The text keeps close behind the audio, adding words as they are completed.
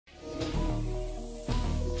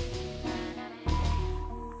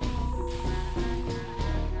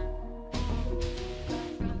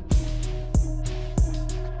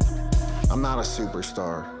I'm not a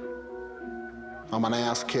superstar. I'm an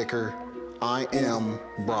ass kicker. I am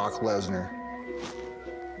Brock Lesnar.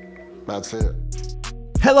 That's it.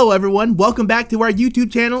 Hello everyone, welcome back to our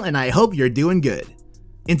YouTube channel and I hope you're doing good.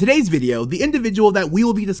 In today's video, the individual that we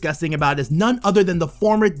will be discussing about is none other than the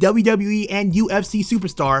former WWE and UFC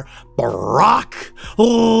superstar, Brock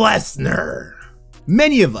Lesnar.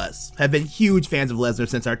 Many of us have been huge fans of Lesnar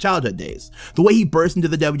since our childhood days. The way he burst into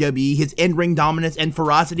the WWE, his in-ring dominance and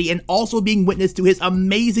ferocity, and also being witness to his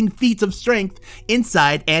amazing feats of strength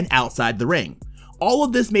inside and outside the ring. All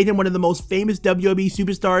of this made him one of the most famous WWE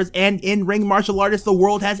superstars and in-ring martial artists the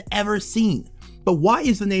world has ever seen. But why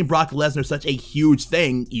is the name Brock Lesnar such a huge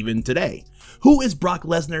thing even today? Who is Brock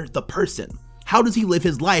Lesnar the person? How does he live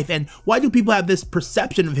his life, and why do people have this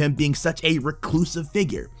perception of him being such a reclusive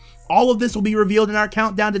figure? All of this will be revealed in our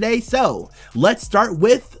countdown today, so let's start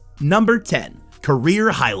with number 10, career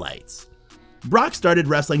highlights. Brock started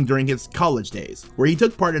wrestling during his college days, where he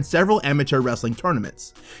took part in several amateur wrestling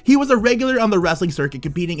tournaments. He was a regular on the wrestling circuit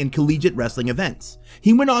competing in collegiate wrestling events.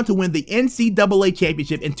 He went on to win the NCAA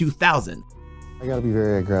Championship in 2000. I gotta be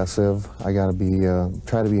very aggressive. I gotta be,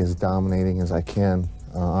 try to be as dominating as I can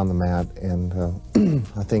on the mat, and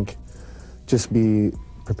I think just be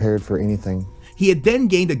prepared for anything. He had then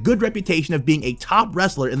gained a good reputation of being a top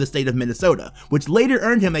wrestler in the state of Minnesota, which later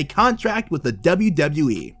earned him a contract with the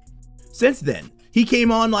WWE. Since then, he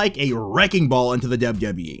came on like a wrecking ball into the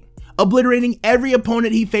WWE, obliterating every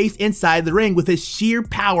opponent he faced inside the ring with his sheer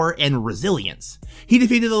power and resilience. He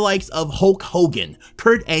defeated the likes of Hulk Hogan,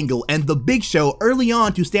 Kurt Angle, and The Big Show early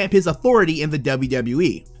on to stamp his authority in the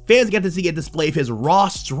WWE. Fans got to see a display of his raw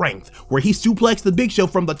strength, where he suplexed The Big Show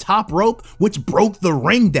from the top rope, which broke the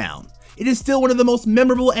ring down. It is still one of the most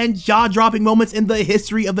memorable and jaw-dropping moments in the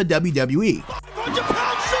history of the WWE.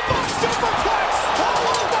 500-pound superplex!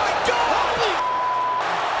 Oh my God!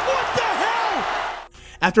 What the hell?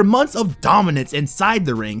 After months of dominance inside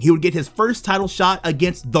the ring, he would get his first title shot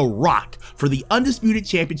against The Rock for the Undisputed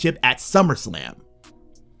Championship at SummerSlam.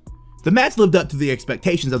 The match lived up to the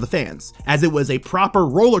expectations of the fans, as it was a proper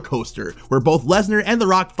roller coaster where both Lesnar and The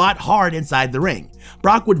Rock fought hard inside the ring.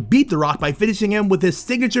 Brock would beat The Rock by finishing him with his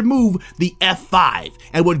signature move, the F5,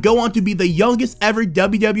 and would go on to be the youngest ever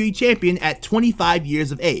WWE champion at 25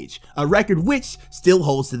 years of age, a record which still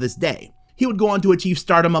holds to this day. He would go on to achieve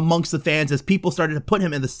stardom amongst the fans as people started to put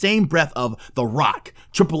him in the same breath of The Rock,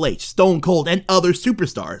 Triple H, Stone Cold, and other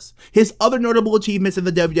superstars. His other notable achievements in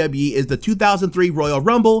the WWE is the 2003 Royal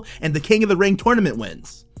Rumble and the King of the Ring tournament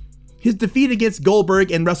wins. His defeat against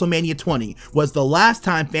Goldberg in WrestleMania 20 was the last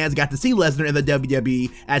time fans got to see Lesnar in the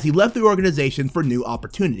WWE, as he left the organization for new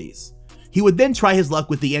opportunities. He would then try his luck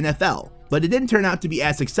with the NFL, but it didn't turn out to be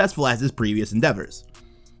as successful as his previous endeavors.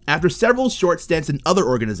 After several short stints in other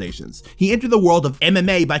organizations, he entered the world of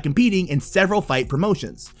MMA by competing in several fight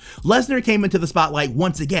promotions. Lesnar came into the spotlight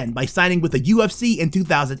once again by signing with the UFC in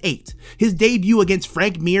 2008. His debut against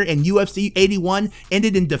Frank Mir in UFC 81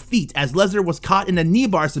 ended in defeat, as Lesnar was caught in a knee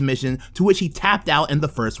bar submission to which he tapped out in the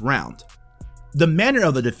first round. The manner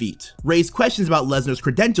of the defeat raised questions about Lesnar's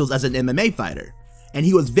credentials as an MMA fighter, and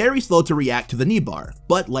he was very slow to react to the knee bar,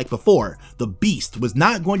 but like before, the beast was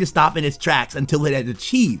not going to stop in its tracks until it had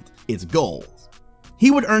achieved its goals. He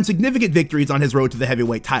would earn significant victories on his road to the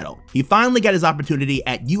heavyweight title. He finally got his opportunity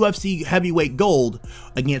at UFC Heavyweight Gold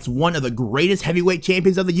against one of the greatest heavyweight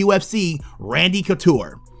champions of the UFC, Randy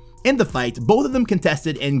Couture. In the fight, both of them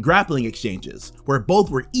contested in grappling exchanges, where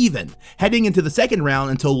both were even, heading into the second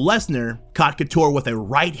round until Lesnar caught Couture with a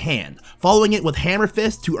right hand, following it with hammer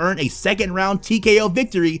fist to earn a second round TKO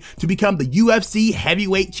victory to become the UFC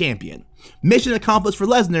Heavyweight Champion. Mission accomplished for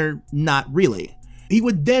Lesnar? Not really. He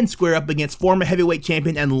would then square up against former heavyweight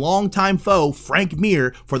champion and longtime foe Frank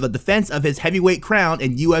Mir for the defense of his heavyweight crown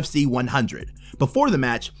in UFC 100. Before the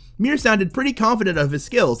match, Mir sounded pretty confident of his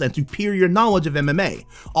skills and superior knowledge of MMA,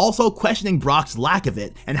 also questioning Brock's lack of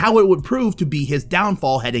it and how it would prove to be his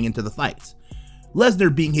downfall heading into the fight.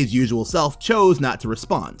 Lesnar, being his usual self, chose not to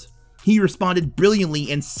respond. He responded brilliantly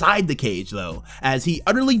inside the cage though, as he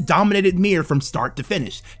utterly dominated Mir from start to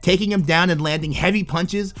finish, taking him down and landing heavy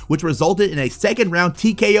punches, which resulted in a second round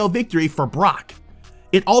TKO victory for Brock.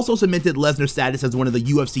 It also cemented Lesnar's status as one of the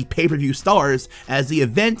UFC pay-per-view stars, as the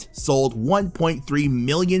event sold 1.3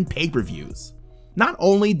 million pay-per-views. Not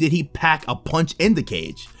only did he pack a punch in the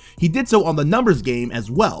cage, he did so on the numbers game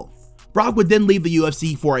as well. Brock would then leave the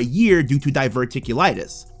UFC for a year due to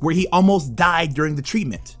diverticulitis, where he almost died during the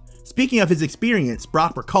treatment. Speaking of his experience,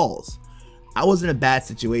 Brock recalls, "I was in a bad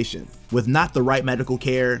situation, with not the right medical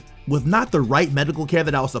care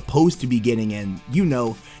that I was supposed to be getting, and you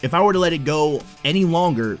know, if I were to let it go any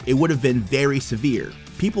longer, it would have been very severe.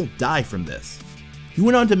 people die from this. He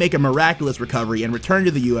went on to make a miraculous recovery and return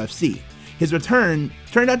to the UFC. His return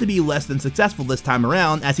turned out to be less than successful this time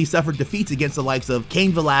around, as he suffered defeats against the likes of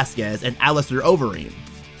Cain Velasquez and Alistair Overeem.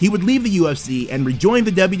 He would leave the UFC and rejoin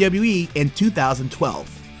the WWE in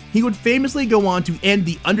 2012. He would famously go on to end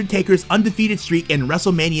the Undertaker's undefeated streak in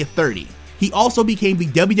WrestleMania 30. He also became the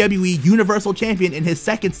WWE Universal Champion in his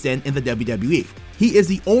second stint in the WWE. He is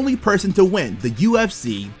the only person to win the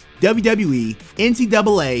UFC, WWE,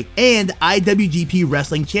 NCAA, and IWGP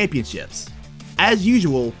Wrestling Championships. As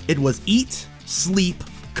usual, it was eat, sleep,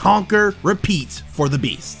 conquer, repeat for the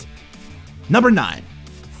Beast. Number 9.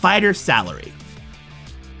 Fighter salary.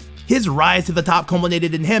 His rise to the top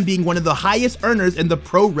culminated in him being one of the highest earners in the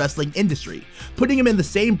pro wrestling industry, putting him in the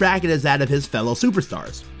same bracket as that of his fellow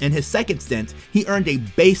superstars. In his second stint, he earned a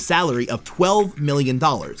base salary of $12 million,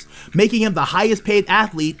 making him the highest paid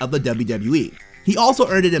athlete of the WWE. He also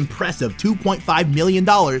earned an impressive $2.5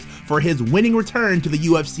 million for his winning return to the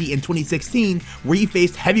UFC in 2016, where he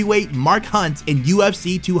faced heavyweight Mark Hunt in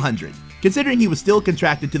UFC 200, considering he was still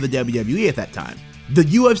contracted to the WWE at that time. The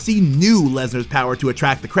UFC knew Lesnar's power to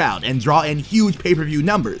attract the crowd and draw in huge pay-per-view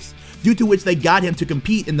numbers, due to which they got him to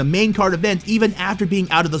compete in the main card event even after being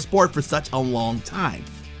out of the sport for such a long time.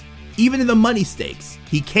 Even in the money stakes,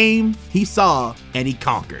 he came, he saw, and he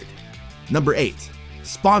conquered. Number 8.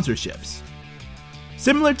 Sponsorships.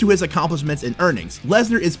 Similar to his accomplishments and earnings,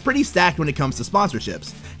 Lesnar is pretty stacked when it comes to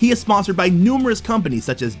sponsorships. He is sponsored by numerous companies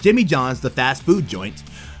such as Jimmy John's, the fast food joint,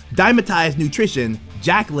 Dymatize Nutrition,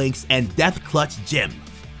 Jack Link's, and Death Clutch Gym.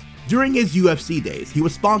 During his UFC days, he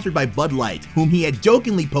was sponsored by Bud Light, whom he had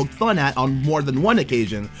jokingly poked fun at on more than one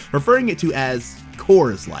occasion, referring it to as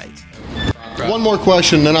Coors Light. One more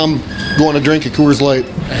question, then I'm going to drink a Coors Light.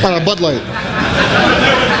 Bud Light.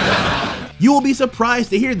 You will be surprised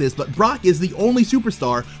to hear this, but Brock is the only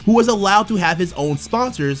superstar who was allowed to have his own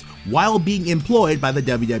sponsors while being employed by the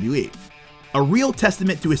WWE. A real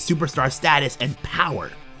testament to his superstar status and power.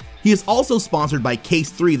 He is also sponsored by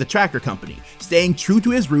Case 3, the tractor company, staying true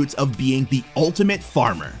to his roots of being the ultimate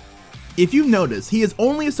farmer. If you notice, he is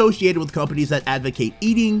only associated with companies that advocate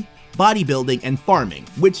eating, bodybuilding, and farming,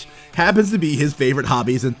 which happens to be his favorite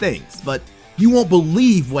hobbies and things, but you won't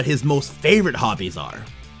believe what his most favorite hobbies are.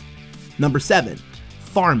 Number 7.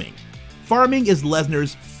 Farming. Farming is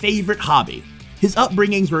Lesnar's favorite hobby. His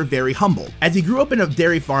upbringings were very humble, as he grew up in a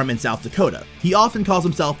dairy farm in South Dakota. He often calls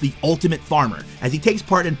himself the ultimate farmer, as he takes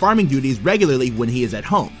part in farming duties regularly when he is at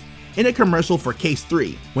home. In a commercial for Case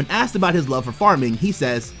 3, when asked about his love for farming, he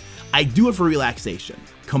says, "I do it for relaxation,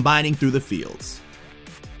 combining through the fields."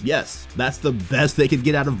 Yes, that's the best they could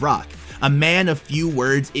get out of Brock. A man of few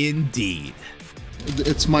words indeed.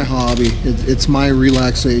 It's my hobby. It's my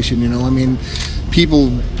relaxation, you know. I mean, people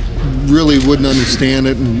really wouldn't understand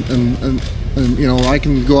it, and you know, I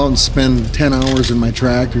can go out and spend 10 hours in my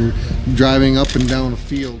tractor driving up and down a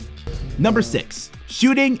field. Number 6.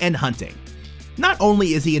 Shooting and hunting. Not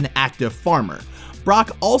only is he an active farmer,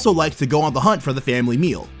 Brock also likes to go on the hunt for the family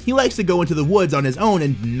meal. He likes to go into the woods on his own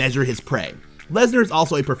and measure his prey. Lesnar is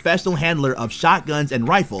also a professional handler of shotguns and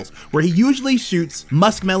rifles, where he usually shoots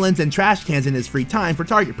muskmelons and trash cans in his free time for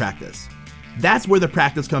target practice. That's where the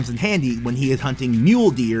practice comes in handy when he is hunting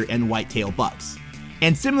mule deer and whitetail bucks.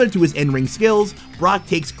 And similar to his in-ring skills, Brock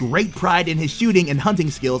takes great pride in his shooting and hunting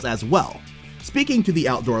skills as well. Speaking to the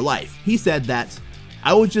Outdoor Life, he said that,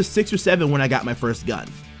 "I was just 6 or 7 when I got my first gun,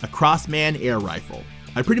 a Crossman air rifle.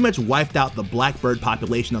 I pretty much wiped out the blackbird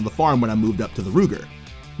population on the farm when I moved up to the Ruger.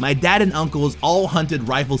 My dad and uncles all hunted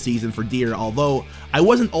rifle season for deer. Although I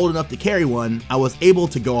wasn't old enough to carry one, I was able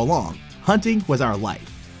to go along. Hunting was our life."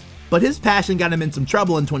 But his passion got him in some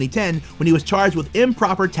trouble in 2010 when he was charged with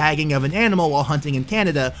improper tagging of an animal while hunting in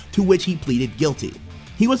Canada, to which he pleaded guilty.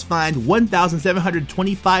 He was fined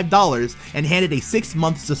 $1,725 and handed a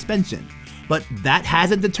 6-month suspension, but that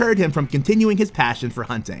hasn't deterred him from continuing his passion for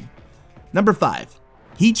hunting. Number 5.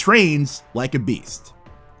 He trains like a beast.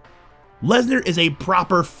 Lesnar is a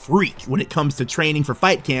proper freak when it comes to training for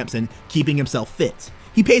fight camps and keeping himself fit.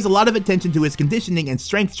 He pays a lot of attention to his conditioning and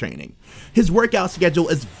strength training. His workout schedule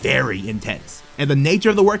is very intense, and the nature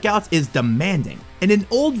of the workouts is demanding. In an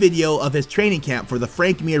old video of his training camp for the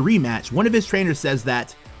Frank Mir rematch, one of his trainers says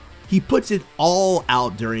that he puts it all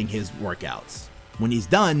out during his workouts. When he's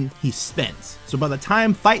done, he's spent. So by the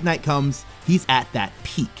time fight night comes, he's at that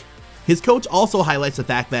peak. His coach also highlights the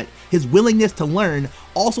fact that his willingness to learn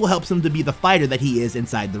also helps him to be the fighter that he is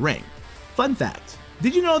inside the ring. Fun fact.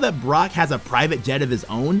 Did you know that Brock has a private jet of his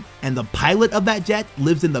own, and the pilot of that jet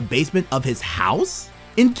lives in the basement of his house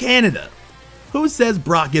in Canada? Who says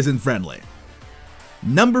Brock isn't friendly?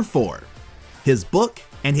 Number 4. His book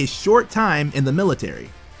and his short time in the military.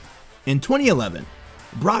 In 2011,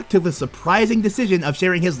 Brock took the surprising decision of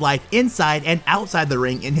sharing his life inside and outside the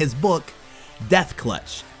ring in his book, Death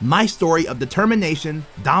Clutch: My Story of Determination,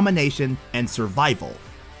 Domination, and Survival.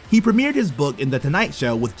 He premiered his book in The Tonight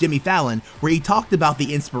Show with Jimmy Fallon, where he talked about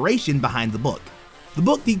the inspiration behind the book. The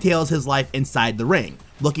book details his life inside the ring,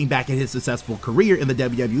 looking back at his successful career in the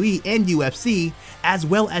WWE and UFC, as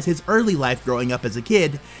well as his early life growing up as a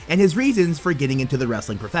kid, and his reasons for getting into the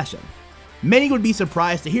wrestling profession. Many would be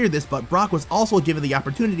surprised to hear this, but Brock was also given the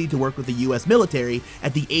opportunity to work with the US military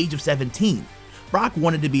at the age of 17. Brock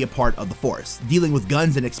wanted to be a part of the force, dealing with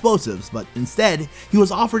guns and explosives, but instead, he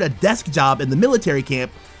was offered a desk job in the military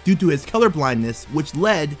camp due to his colorblindness, which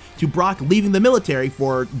led to Brock leaving the military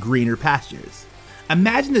for greener pastures.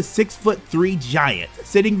 Imagine a 6'3" giant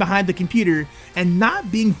sitting behind the computer and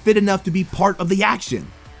not being fit enough to be part of the action.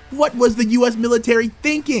 What was the US military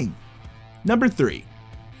thinking? Number 3.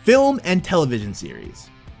 Film and television series.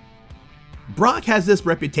 Brock has this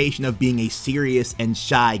reputation of being a serious and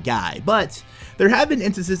shy guy, but there have been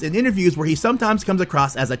instances in interviews where he sometimes comes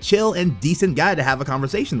across as a chill and decent guy to have a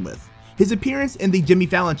conversation with. His appearance in the Jimmy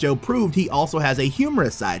Fallon Show proved he also has a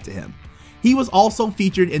humorous side to him. He was also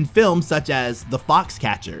featured in films such as The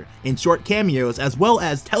Foxcatcher, in short cameos, as well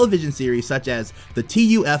as television series such as the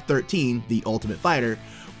TUF-13, The Ultimate Fighter,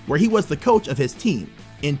 where he was the coach of his team.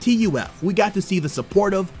 In TUF, we got to see the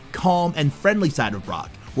supportive, calm, and friendly side of Brock,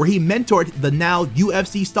 where he mentored the now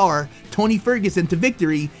UFC star Tony Ferguson to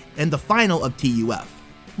victory in the final of TUF.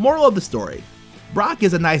 Moral of the story: Brock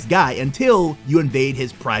is a nice guy until you invade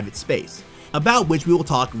his private space, about which we will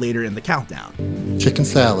talk later in the countdown. Chicken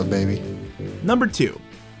salad, baby. Number 2.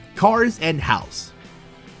 Cars and House.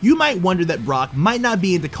 You might wonder that Brock might not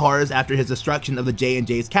be into cars after his destruction of the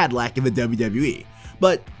J&J's Cadillac in the WWE,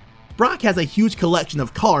 but Brock has a huge collection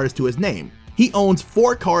of cars to his name. He owns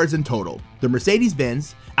 4 cars in total: the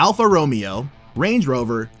Mercedes-Benz, Alfa Romeo, Range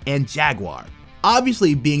Rover, and Jaguar.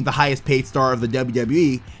 Obviously, being the highest paid star of the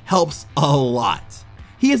WWE helps a lot.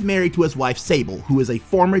 He is married to his wife Sable, who is a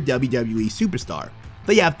former WWE superstar.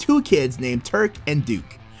 They have 2 kids named Turk and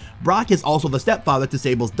Duke. Brock is also the stepfather to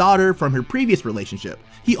Sable's daughter from her previous relationship.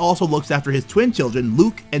 He also looks after his twin children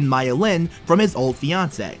Luke and Maya Lynn from his old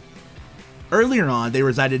fiancée. Earlier on, they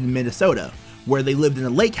resided in Minnesota, where they lived in a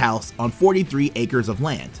lake house on 43 acres of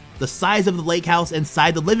land. The size of the lake house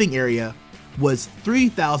inside the living area was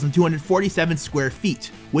 3,247 square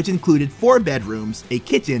feet, which included 4 bedrooms, a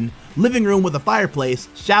kitchen, living room with a fireplace,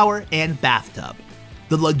 shower, and bathtub.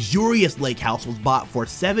 The luxurious lake house was bought for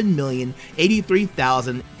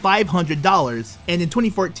 $7,083,500, and in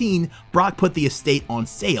 2014, Brock put the estate on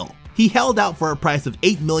sale. He held out for a price of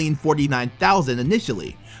 $8,049,000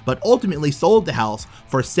 initially, but ultimately sold the house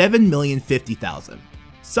for $7,050,000.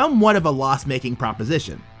 Somewhat of a loss-making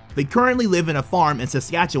proposition. They currently live in a farm in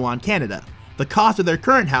Saskatchewan, Canada. The cost of their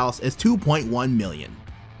current house is $2.1 million.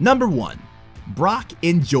 Number 1. Brock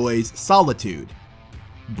enjoys solitude.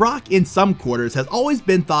 Brock in some quarters has always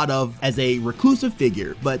been thought of as a reclusive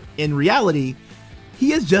figure, but in reality,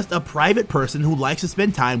 he is just a private person who likes to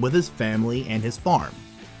spend time with his family and his farm.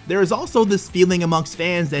 There is also this feeling amongst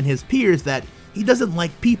fans and his peers that he doesn't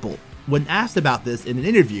like people. When asked about this in an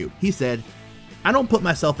interview, he said, "I don't put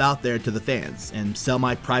myself out there to the fans and sell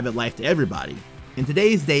my private life to everybody. In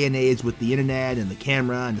today's day and age with the internet and the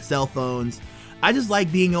camera and the cell phones, I just like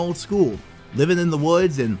being old school, living in the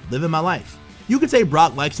woods and living my life." You could say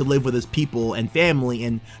Brock likes to live with his people and family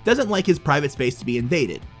and doesn't like his private space to be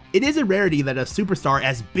invaded. It is a rarity that a superstar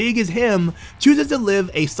as big as him chooses to live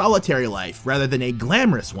a solitary life rather than a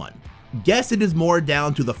glamorous one. Guess it is more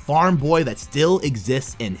down to the farm boy that still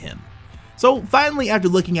exists in him. So finally, after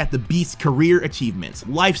looking at the Beast's career achievements,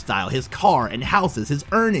 lifestyle, his car and houses, his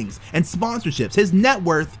earnings and sponsorships, his net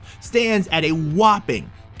worth stands at a whopping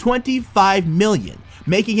 $25 million,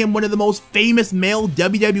 making him one of the most famous male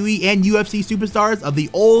WWE and UFC superstars of the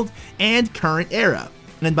old and current era.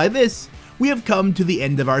 And by this, we have come to the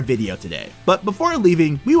end of our video today. But before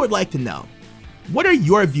leaving, we would like to know, what are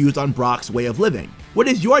your views on Brock's way of living? What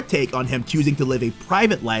is your take on him choosing to live a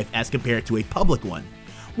private life as compared to a public one?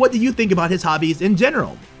 What do you think about his hobbies in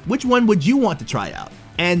general? Which one would you want to try out?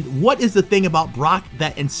 And what is the thing about Brock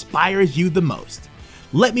that inspires you the most?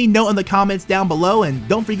 Let me know in the comments down below, and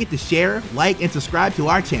don't forget to share, like, and subscribe to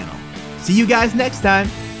our channel. See you guys next time.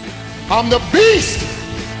 I'm the Beast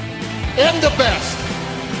and the best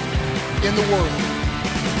in the world.